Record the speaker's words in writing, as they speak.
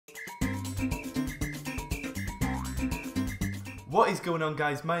What is going on,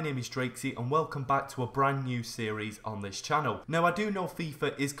 guys? My name is Drakesy and welcome back to a brand new series on this channel. Now, I do know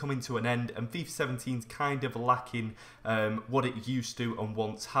FIFA is coming to an end and FIFA 17 is kind of lacking what it used to and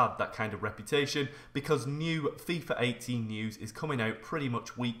once had, that kind of reputation, because new FIFA 18 news is coming out pretty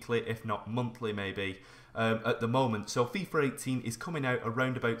much weekly, if not monthly maybe, at the moment. So FIFA 18 is coming out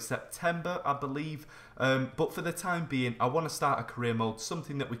around about September, I believe, but for the time being I want to start a career mode,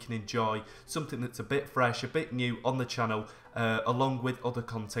 something that we can enjoy, something that's a bit fresh, a bit new on the channel, along with other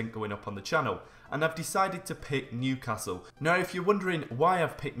content going up on the channel. And I've decided to pick Newcastle. Now, if you're wondering why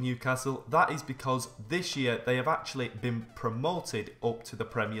I've picked Newcastle, that is because this year they have actually been promoted up to the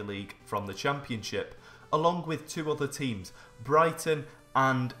Premier League from the Championship, along with two other teams, Brighton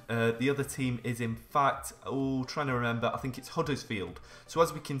and the other team is in fact, trying to remember, I think it's Huddersfield. So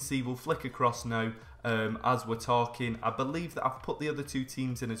as we can see, we'll flick across now as we're talking. I believe that I've put the other two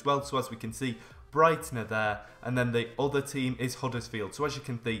teams in as well, so as we can see, Brighton are there, and then the other team is Huddersfield. So as you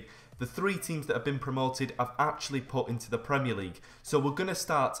can see, the three teams that have been promoted I've actually put into the Premier League. So we're going to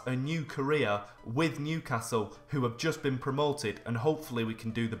start a new career with Newcastle, who have just been promoted, and hopefully we can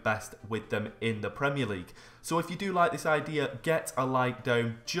do the best with them in the Premier League. So if you do like this idea, get a like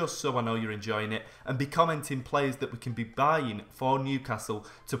down just so I know you're enjoying it, and be commenting players that we can be buying for Newcastle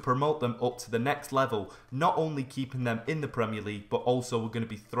to promote them up to the next level, not only keeping them in the Premier League, but also we're going to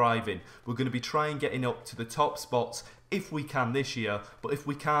be thriving. We're going to be trying getting up to the top spots if we can this year, but if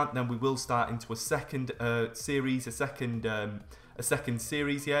we can't, then we will start into a second series, a second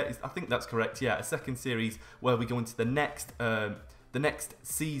series, yeah, I think that's correct, yeah, a second series where we go into the next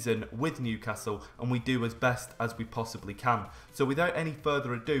season with Newcastle, and we do as best as we possibly can. So without any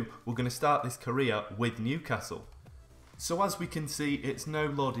further ado, we're going to start this career with Newcastle. So as we can see, it's now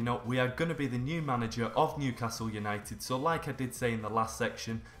loading up. We are going to be the new manager of Newcastle United. So like I did say in the last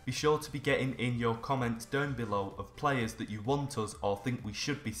section, be sure to be getting in your comments down below of players that you want us or think we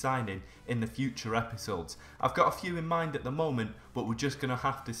should be signing in the future episodes. I've got a few in mind at the moment, but we're just going to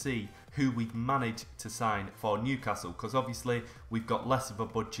have to see who we've managed to sign for Newcastle, because obviously we've got less of a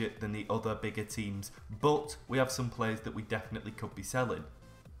budget than the other bigger teams, but we have some players that we definitely could be selling.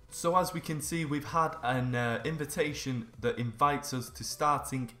 So as we can see, we've had an invitation that invites us to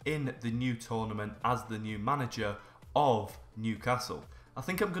starting in the new tournament as the new manager of Newcastle. I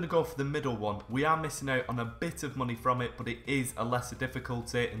think I'm going to go for the middle one. We are missing out on a bit of money from it, but it is a lesser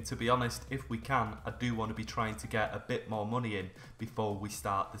difficulty, and to be honest, if we can, I do want to be trying to get a bit more money in before we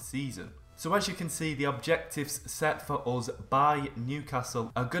start the season. So as you can see, the objectives set for us by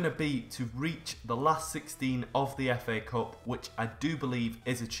Newcastle are going to be to reach the last 16 of the FA Cup, which I do believe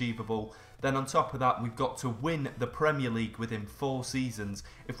is achievable. Then on top of that, we've got to win the Premier League within 4 seasons.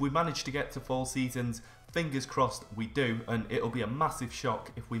 If we manage to get to 4 seasons, fingers crossed we do, and it'll be a massive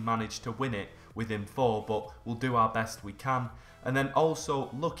shock if we manage to win it within 4, but we'll do our best we can. And then also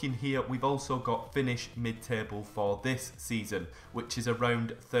looking here, we've also got finish mid-table for this season, which is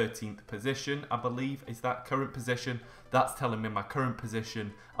around 13th position, I believe, is that current position. That's telling me my current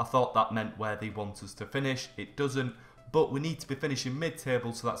position. I thought that meant where they want us to finish. It doesn't, but we need to be finishing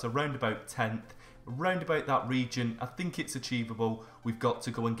mid-table, so that's around about 10th. Around about that region, I think it's achievable. We've got to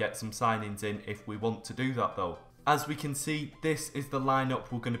go and get some signings in if we want to do that though. As we can see, this is the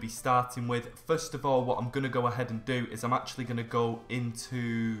lineup we're going to be starting with. First of all, what I'm going to go ahead and do is I'm actually going to go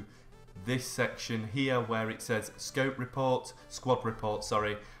into this section here where it says squad report,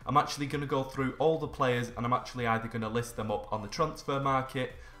 sorry. I'm actually going to go through all the players, and I'm actually either going to list them up on the transfer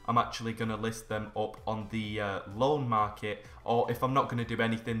market, I'm actually going to list them up on the loan market, or if I'm not going to do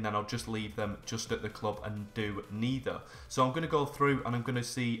anything, then I'll just leave them just at the club and do neither. So I'm going to go through and I'm going to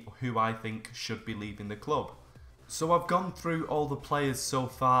see who I think should be leaving the club. So I've gone through all the players so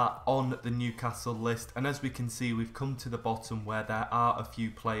far on the Newcastle list, and as we can see, we've come to the bottom where there are a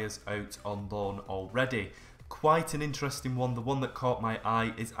few players out on loan already. Quite an interesting one. The one that caught my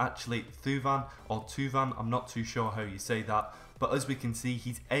eye is actually Thuvan, or Tuvan, I'm not too sure how you say that, but as we can see,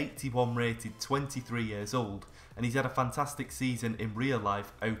 he's 81 rated, 23 years old, and he's had a fantastic season in real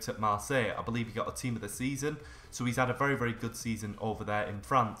life out at Marseille. I believe he got a team of the season, so he's had a very, very good season over there in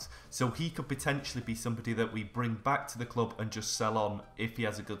France. So he could potentially be somebody that we bring back to the club and just sell on if he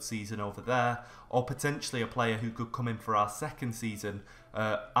has a good season over there, or potentially a player who could come in for our second season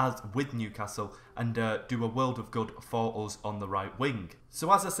as with Newcastle and do a world of good for us on the right wing.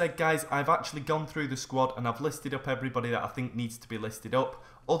 So as I said, guys, I've actually gone through the squad and I've listed up everybody that I think needs to be listed up.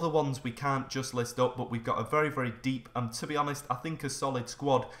 Other ones we can't just list up, but we've got a very, very deep and, to be honest, I think a solid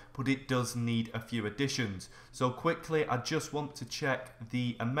squad, but it does need a few additions. So quickly, I just want to check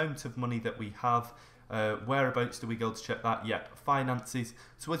the amount of money that we have. Whereabouts do we go to check that? Yeah, finances.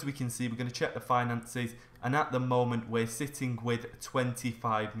 So as we can see, we're going to check the finances, and at the moment we're sitting with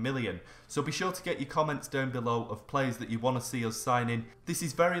 25 million. So be sure to get your comments down below of players that you want to see us signing. This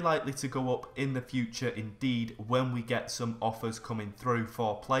is very likely to go up in the future indeed when we get some offers coming through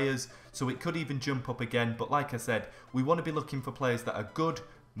for players. So it could even jump up again, but like I said, we want to be looking for players that are good,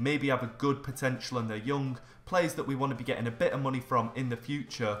 maybe have a good potential and they're young, players that we want to be getting a bit of money from in the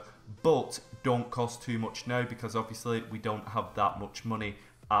future, but don't cost too much now because obviously we don't have that much money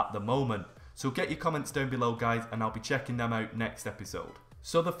at the moment. So get your comments down below guys, and I'll be checking them out next episode.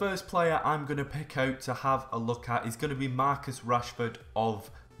 So the first player I'm going to pick out to have a look at is going to be Marcus Rashford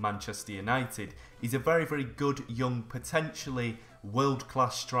of Manchester United. He's a very, very good young, potentially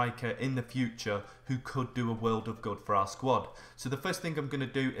world-class striker in the future who could do a world of good for our squad. So the first thing I'm going to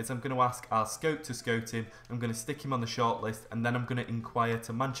do is I'm going to ask our scout to scout him. I'm going to stick him on the shortlist, and then I'm going to inquire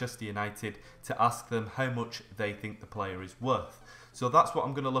to Manchester United to ask them how much they think the player is worth. So that's what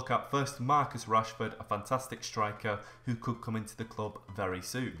I'm going to look at first. Marcus Rashford, a fantastic striker who could come into the club very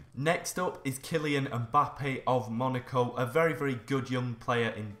soon. Next up is Kylian Mbappe of Monaco, a very, very good young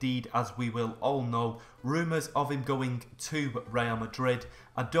player indeed, as we will all know. Rumours of him going to Real Madrid.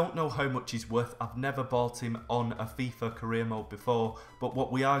 I don't know how much he's worth. I've never bought him on a FIFA career mode before, but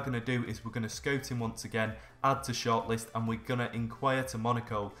what we are going to do is we're going to scout him once again, add to shortlist, and we're going to inquire to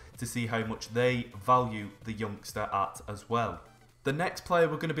Monaco to see how much they value the youngster at as well. The next player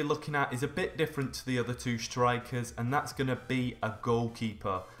we're going to be looking at is a bit different to the other two strikers, and that's going to be a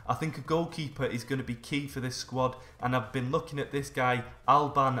goalkeeper. I think a goalkeeper is going to be key for this squad, and I've been looking at this guy,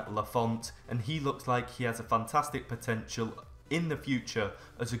 Alban Lafont, and he looks like he has a fantastic potential in the future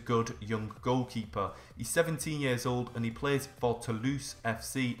as a good young goalkeeper. He's 17 years old and he plays for Toulouse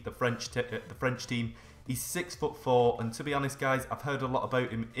FC, the French team. He's 6'4", and to be honest guys, I've heard a lot about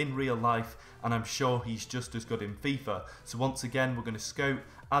him in real life, and I'm sure he's just as good in FIFA. So once again, we're going to scout,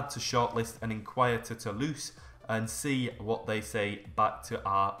 add to shortlist, and inquire to Toulouse and see what they say back to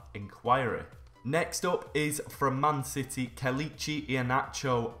our inquiry. Next up is from Man City, Kelechi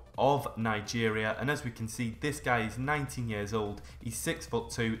Iheanacho of Nigeria, and as we can see, this guy is 19 years old. He's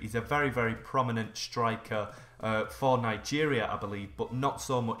 6'2". He's a very, very prominent striker for Nigeria, I believe, but not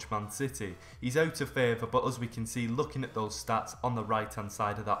so much Man City. He's out of favour, but as we can see, looking at those stats on the right hand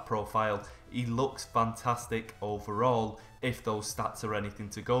side of that profile, he looks fantastic overall, if those stats are anything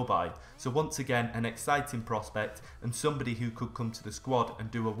to go by. So once again, an exciting prospect and somebody who could come to the squad and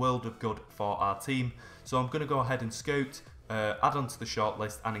do a world of good for our team. So I'm going to go ahead and scout, add onto the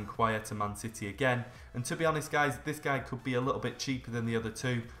shortlist, and inquire to Man City again. And to be honest guys, this guy could be a little bit cheaper than the other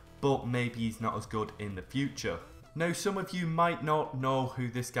two, but maybe he's not as good in the future. Now, some of you might not know who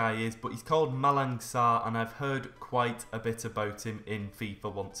this guy is, but he's called Malang Sarr, and I've heard quite a bit about him in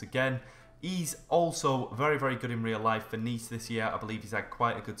FIFA once again. He's also very, very good in real life for Nice this year. I believe he's had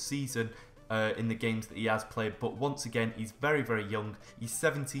quite a good season in the games that he has played, but once again, he's very, very young. He's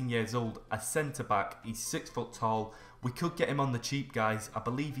 17 years old, a centre-back. He's 6 foot tall. We could get him on the cheap, guys. I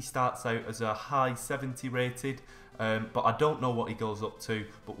believe he starts out as a high 70 rated, but I don't know what he goes up to.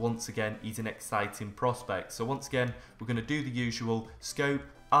 But once again, he's an exciting prospect. So once again, we're going to do the usual, scout,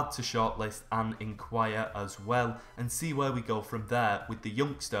 add to shortlist, and inquire as well, and see where we go from there with the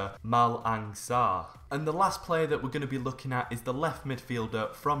youngster Malang Sarr. And the last player that we're going to be looking at is the left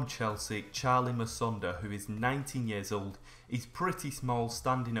midfielder from Chelsea, Charlie Musonda, who is 19 years old. He's pretty small,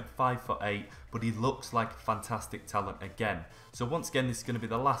 standing at 5'8", but he looks like fantastic talent again. So once again, this is going to be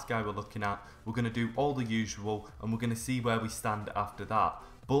the last guy we're looking at. We're going to do all the usual, and we're going to see where we stand after that.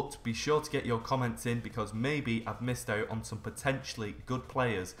 But be sure to get your comments in, because maybe I've missed out on some potentially good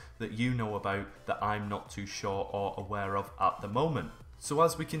players that you know about that I'm not too sure or aware of at the moment. So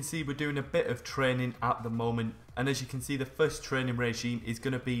as we can see, we're doing a bit of training at the moment, and as you can see, the first training regime is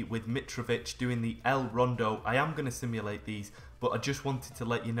going to be with Mitrovic doing the El Rondo. I am going to simulate these, but I just wanted to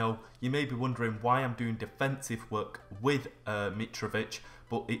let you know, you may be wondering why I'm doing defensive work with Mitrovic,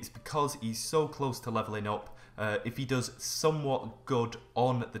 but it's because he's so close to levelling up. If he does somewhat good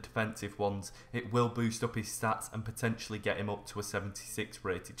on the defensive ones, it will boost up his stats and potentially get him up to a 76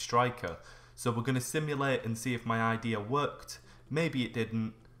 rated striker. So we're going to simulate and see if my idea worked. Maybe it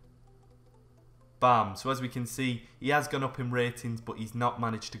didn't. Bam. So as we can see, he has gone up in ratings, but he's not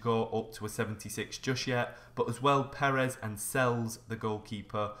managed to go up to a 76 just yet. But as well, Perez and Sells, the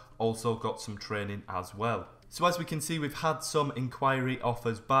goalkeeper, also got some training as well. So as we can see, we've had some inquiry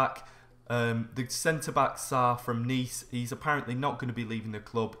offers back. The centre-back Sarr from Nice, he's apparently not going to be leaving the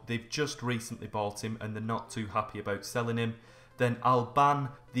club. They've just recently bought him and they're not too happy about selling him. then Alban,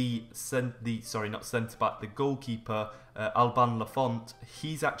 the goalkeeper, Alban Lafont,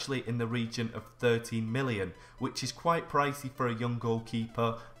 he's actually in the region of 13 million, which is quite pricey for a young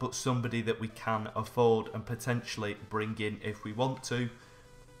goalkeeper, but somebody that we can afford and potentially bring in if we want to.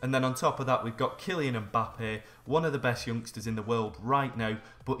 And then on top of that, we've got Kylian Mbappe, one of the best youngsters in the world right now,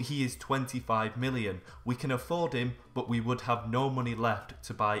 but he is 25 million. We can afford him, but we would have no money left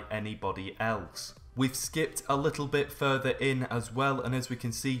to buy anybody else. We've skipped a little bit further in as well, and as we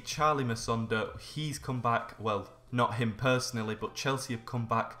can see, Charlie Masonda, he's come back, well, not him personally, but Chelsea have come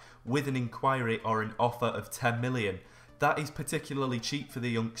back with an inquiry or an offer of 10 million. That is particularly cheap for the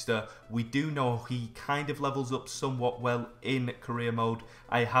youngster. We do know he kind of levels up somewhat well in career mode.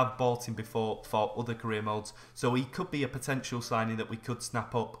 I have bought him before for other career modes, so he could be a potential signing that we could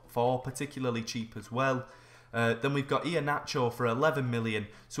snap up for particularly cheap as well. Then we've got Iheanacho for 11 million.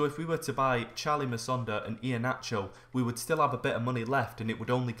 So if we were to buy Charlie Masonda and Iheanacho, we would still have a bit of money left and it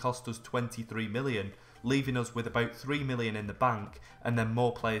would only cost us 23 million, leaving us with about 3 million in the bank and then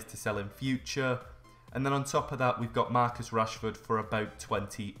more players to sell in future. And then on top of that, we've got Marcus Rashford for about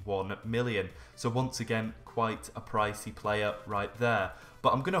 21 million. So once again, quite a pricey player right there.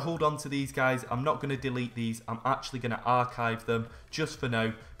 But I'm going to hold on to these guys. I'm not going to delete these. I'm actually going to archive them just for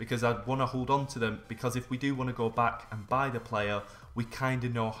now because I want to hold on to them, because if we do want to go back and buy the player, we kind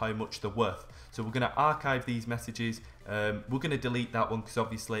of know how much they're worth. So we're going to archive these messages. We're going to delete that one because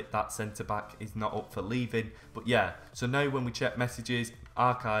obviously that centre back is not up for leaving. But yeah, so now when we check messages,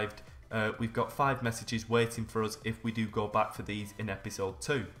 archived, we've got 5 messages waiting for us if we do go back for these in episode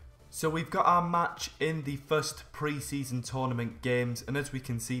 2. So we've got our match in the first pre-season tournament games, and as we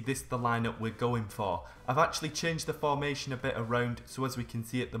can see, this is the lineup we're going for. I've actually changed the formation a bit around, so as we can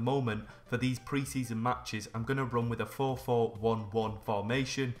see at the moment, for these pre-season matches, I'm going to run with a 4-4-1-1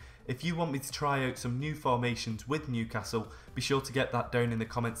 formation. If you want me to try out some new formations with Newcastle, be sure to get that down in the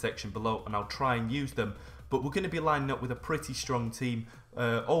comment section below and I'll try and use them. But we're going to be lining up with a pretty strong team.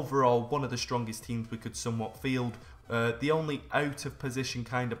 Overall, one of the strongest teams we could somewhat field. The only out of position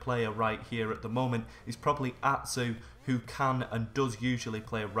kind of player right here at the moment is probably Atsu, who can and does usually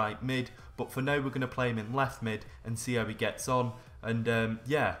play right mid. But for now, we're going to play him in left mid and see how he gets on. And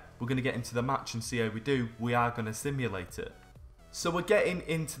yeah, we're going to get into the match and see how we do. We are going to simulate it. So we're getting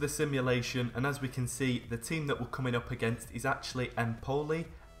into the simulation, and as we can see, the team that we're coming up against is actually Empoli.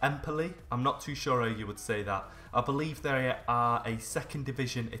 I'm not too sure how you would say that. I believe they are a second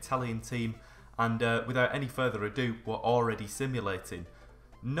division Italian team, and without any further ado, we're already simulating.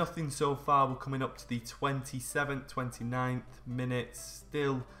 Nothing so far. We're coming up to the 27th, 29th minute.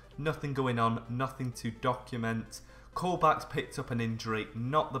 Still nothing going on, nothing to document. Colback's picked up an injury,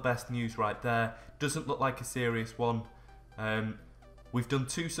 not the best news right there. Doesn't look like a serious one. We've done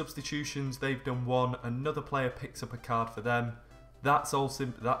 2 substitutions, they've done 1. Another player picks up a card for them. That's all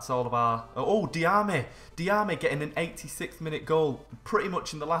of our... Oh, Diame getting an 86th minute goal. Pretty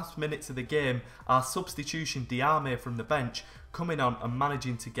much in the last minutes of the game, our substitution, Diame from the bench, coming on and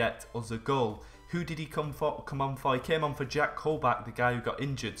managing to get us a goal. Who did he come on for? He came on for Jack Colback, the guy who got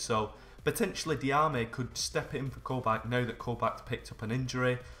injured. So potentially Diame could step in for Colback now that Colback's picked up an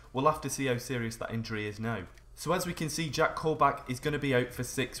injury. We'll have to see how serious that injury is now. So as we can see, Jack Colback is going to be out for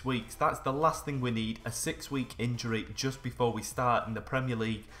 6 weeks. That's the last thing we need, a 6-week injury just before we start in the Premier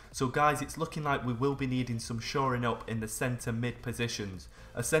League. So guys, it's looking like we will be needing some shoring up in the centre mid positions.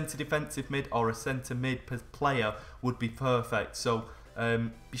 A centre defensive mid or a centre mid player would be perfect. So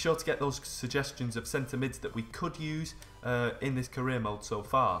be sure to get those suggestions of centre mids that we could use in this career mode so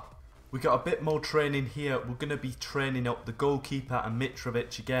far. We got a bit more training here. We're going to be training up the goalkeeper and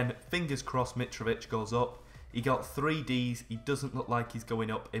Mitrovic again. Fingers crossed Mitrovic goes up. He got 3 Ds, he doesn't look like he's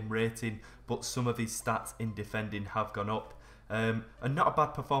going up in rating, but some of his stats in defending have gone up. And not a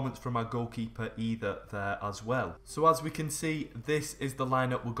bad performance from our goalkeeper either there as well. So as we can see, this is the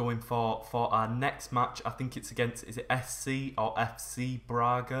lineup we're going for our next match. I think it's against, is it SC or FC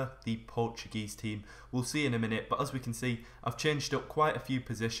Braga, the Portuguese team. We'll see in a minute, but as we can see, I've changed up quite a few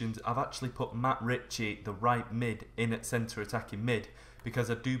positions. I've actually put Matt Ritchie, the right mid, in at centre attacking mid, because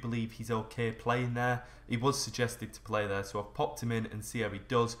I do believe he's okay playing there. He was suggested to play there, so I've popped him in and see how he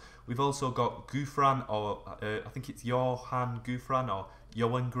does. We've also got Gouffran, or I think it's Johan Gouffran, or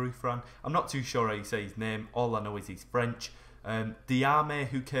Johan Gouffran. I'm not too sure how you say his name. All I know is he's French. Diame,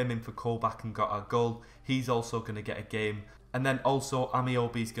 who came in for Colback and got our goal, he's also going to get a game. And then also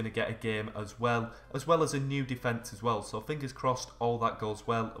Amiobi's going to get a game as well as a new defence as well. So fingers crossed all that goes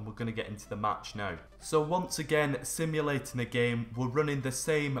well, and we're going to get into the match now. So once again, simulating a game, we're running the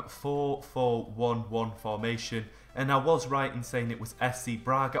same 4-4-1-1 formation. And I was right in saying it was SC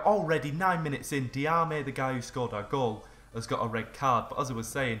Braga. Already 9 minutes in, Diame, the guy who scored our goal, has got a red card. But as I was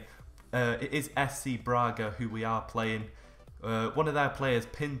saying, it is SC Braga who we are playing. One of their players,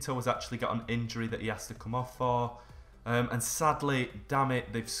 Pinto, has actually got an injury that he has to come off for. And sadly, damn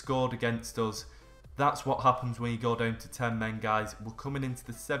it, they've scored against us. That's what happens when you go down to 10 men, guys. We're coming into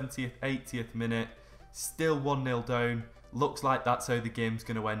the 70th, 80th minute. Still 1-0 down. Looks like that's how the game's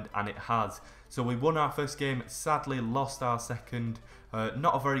going to end, and it has. So we won our first game, sadly lost our second.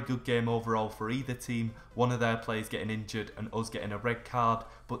 Not a very good game overall for either team. One of their players getting injured and us getting a red card,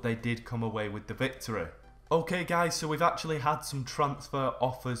 but they did come away with the victory. Okay guys, so we've actually had some transfer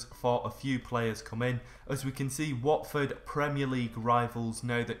offers for a few players come in. As we can see, Watford Premier League rivals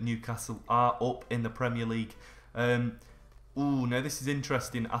now that Newcastle are up in the Premier League. Ooh, now this is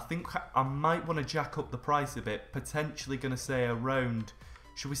interesting. I think I might want to jack up the price a bit. Potentially going to say around,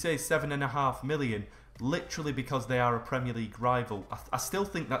 should we say 7.5 million? Literally because they are a Premier League rival. I still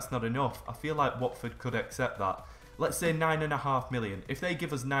think that's not enough. I feel like Watford could accept that. Let's say 9.5 million. If they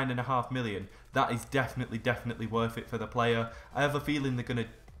give us 9.5 million, that is definitely worth it for the player. I have a feeling they're going to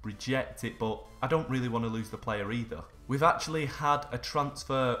reject it, but I don't really want to lose the player either. We've actually had a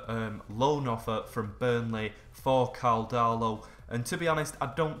transfer loan offer from Burnley for Carl Darlow, and to be honest, I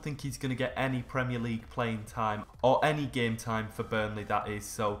don't think he's going to get any Premier League playing time or any game time for Burnley, that is.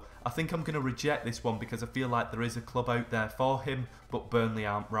 So I think I'm going to reject this one because I feel like there is a club out there for him, but Burnley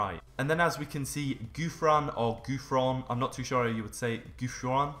aren't right. And then as we can see, Gouffran or Gouffron, I'm not too sure how you would say it,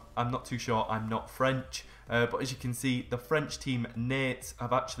 Gouffran, I'm not too sure, I'm not French. But as you can see, the French team, Nate,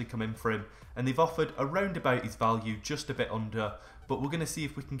 have actually come in for him, and they've offered around about his value, just a bit under, but we're going to see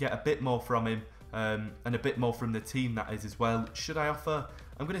if we can get a bit more from him, and a bit more from the team, that is, as well. Should I offer?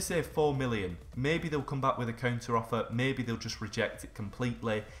 I'm going to say 4 million. Maybe they'll come back with a counter offer, maybe they'll just reject it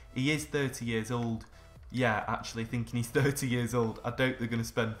completely. He is 30 years old. Yeah, actually thinking he's 30 years old, I doubt they're going to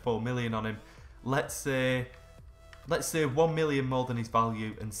spend 4 million on him. Let's say 1 million more than his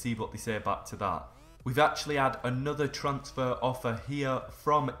value and see what they say back to that. We've actually had another transfer offer here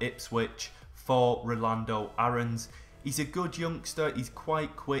from Ipswich for Rolando Aarons. He's a good youngster, he's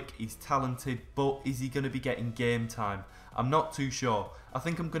quite quick, he's talented, but is he going to be getting game time? I'm not too sure. I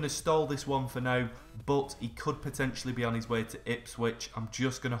think I'm going to stall this one for now, but he could potentially be on his way to Ipswich. I'm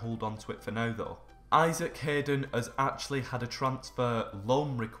just going to hold on to it for now though. Isaac Hayden has actually had a transfer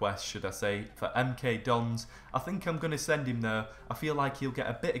loan request, should I say, for MK Dons. I think I'm going to send him there. I feel like he'll get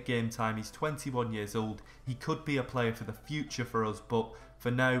a bit of game time. He's 21 years old. He could be a player for the future for us, but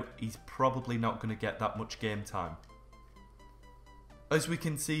for now, he's probably not going to get that much game time. As we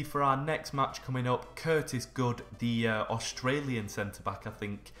can see for our next match coming up, Curtis Good, the Australian centre-back, I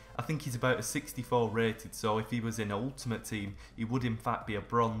think he's about a 64 rated, so if he was in Ultimate Team, he would in fact be a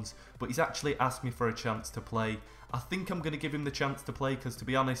bronze, but he's actually asked me for a chance to play. I think I'm going to give him the chance to play because, to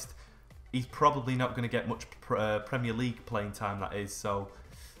be honest, he's probably not going to get much Premier League playing time, that is, so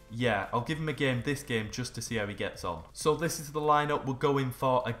yeah, I'll give him a game this game just to see how he gets on. So this is the lineup we're going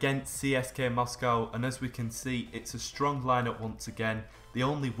for against CSK Moscow, and as we can see, it's a strong lineup once again. The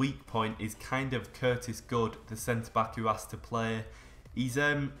only weak point is kind of Curtis Good, the centre-back who has to play. He's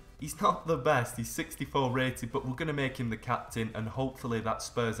not the best, he's 64 rated, but we're going to make him the captain, and hopefully that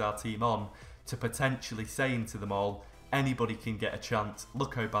spurs our team on to potentially saying to them all, anybody can get a chance,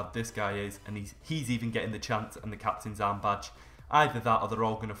 look how bad this guy is, and he's even getting the chance and the captain's arm badge. Either that or they're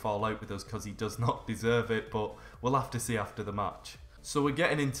all going to fall out with us because he does not deserve it, but we'll have to see after the match. So we're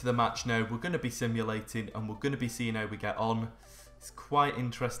getting into the match now, we're going to be simulating and we're going to be seeing how we get on. It's quite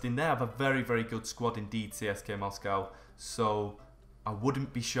interesting. They have a very good squad indeed, CSK Moscow, so I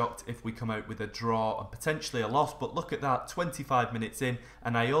wouldn't be shocked if we come out with a draw and potentially a loss, but look at that, 25 minutes in,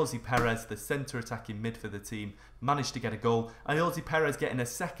 and Ayoze Perez, the centre attacking mid for the team, managed to get a goal. Ayoze Perez getting a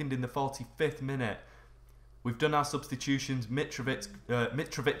second in the 45th minute. We've done our substitutions,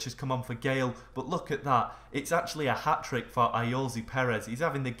 Mitrovic has come on for Gale, but look at that, it's actually a hat-trick for Ayoze Perez. He's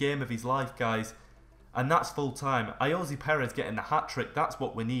having the game of his life, guys, and that's full time. Ayoze Perez getting the hat-trick, that's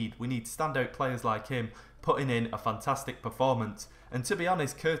what we need. We need standout players like him, putting in a fantastic performance. And to be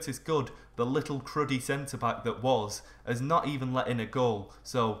honest, Curtis Good, the little cruddy centre-back that was, has not even let in a goal,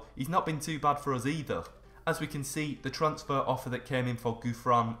 so he's not been too bad for us either. As we can see, the transfer offer that came in for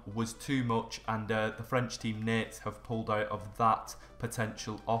Gouffran was too much, and the French team Nate have pulled out of that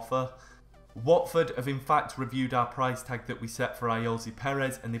potential offer. Watford have in fact reviewed our price tag that we set for Ayoze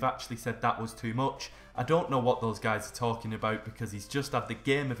Perez, and they've actually said that was too much. I don't know what those guys are talking about, because he's just had the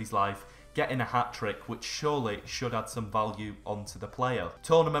game of his life, getting a hat-trick, which surely should add some value onto the player.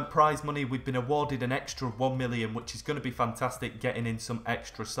 Tournament prize money, we've been awarded an extra 1 million, which is going to be fantastic, getting in some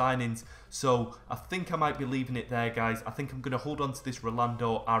extra signings. So I think I might be leaving it there, guys. I think I'm going to hold on to this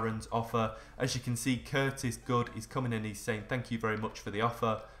Rolando Aarons offer. As you can see, Curtis Good is coming in, he's saying thank you very much for the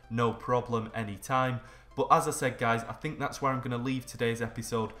offer, no problem, anytime. But as I said, guys, I think that's where I'm going to leave today's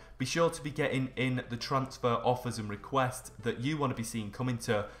episode. Be sure to be getting in the transfer offers and requests that you want to be seeing coming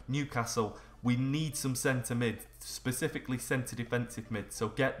to Newcastle. We need some centre mid, specifically centre defensive mid, so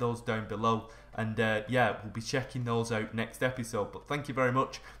get those down below. And yeah, we'll be checking those out next episode. But thank you very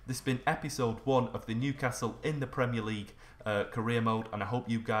much. This has been episode 1 of the Newcastle in the Premier League career mode, and I hope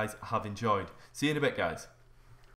you guys have enjoyed. See you in a bit, guys.